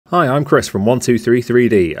Hi, I'm Chris from 123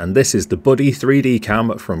 3D, and this is the Buddy 3D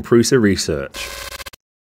Cam from Prusa Research.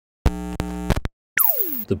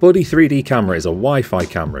 The Buddy 3D camera is a Wi-Fi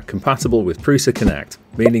camera compatible with Prusa Connect,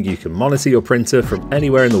 meaning you can monitor your printer from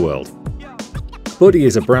anywhere in the world. Buddy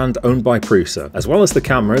is a brand owned by Prusa. As well as the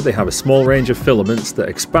camera, they have a small range of filaments that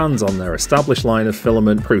expands on their established line of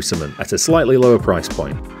filament Prusament at a slightly lower price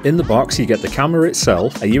point. In the box you get the camera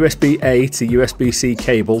itself, a USB-A to USB-C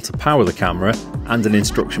cable to power the camera, and an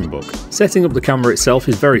instruction book. Setting up the camera itself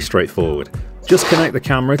is very straightforward. Just connect the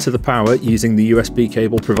camera to the power using the USB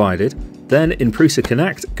cable provided. Then in Prusa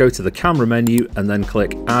Connect, go to the camera menu and then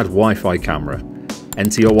click Add Wi-Fi Camera.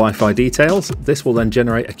 Enter your Wi-Fi details. This will then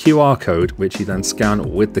generate a QR code which you then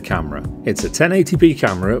scan with the camera. It's a 1080p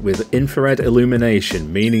camera with infrared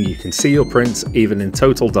illumination, meaning you can see your prints even in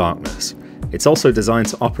total darkness. It's also designed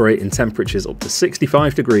to operate in temperatures up to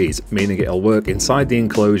 65 degrees, meaning it'll work inside the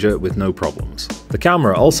enclosure with no problems. The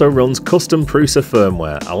camera also runs custom Prusa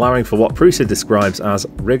firmware, allowing for what Prusa describes as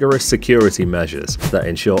rigorous security measures that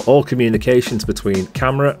ensure all communications between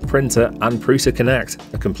camera, printer and Prusa Connect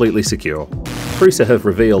are completely secure. Prusa have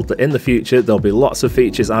revealed that in the future there'll be lots of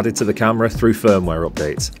features added to the camera through firmware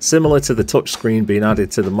updates, similar to the touchscreen being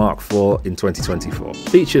added to the Mark IV in 2024.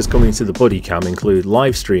 Features coming to the Buddy Cam include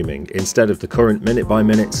live streaming instead of the current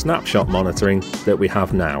minute-by-minute snapshot monitoring that we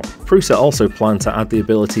have now. Prusa also plan to add the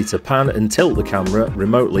ability to pan and tilt the camera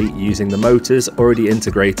remotely using the motors already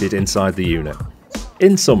integrated inside the unit.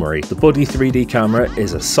 In summary, the Buddy 3D camera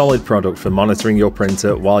is a solid product for monitoring your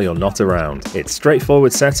printer while you're not around. Its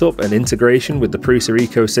straightforward setup and integration with the Prusa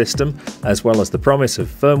ecosystem, as well as the promise of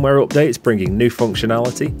firmware updates bringing new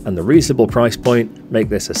functionality, and the reasonable price point make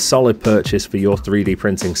this a solid purchase for your 3D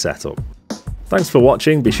printing setup. Thanks for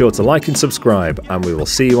watching, be sure to like and subscribe, and we will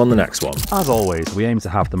see you on the next one. As always, we aim to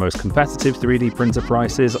have the most competitive 3D printer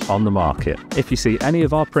prices on the market. If you see any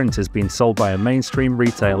of our printers being sold by a mainstream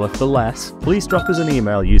retailer for less, please drop us an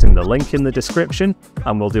email using the link in the description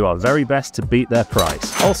and we'll do our very best to beat their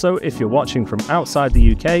price. Also, if you're watching from outside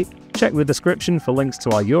the UK, check the description for links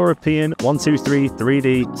to our European 123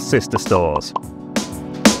 3D sister stores.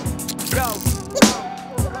 Go.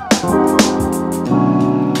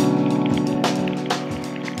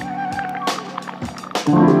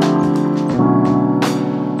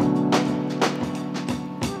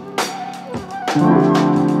 Thank you.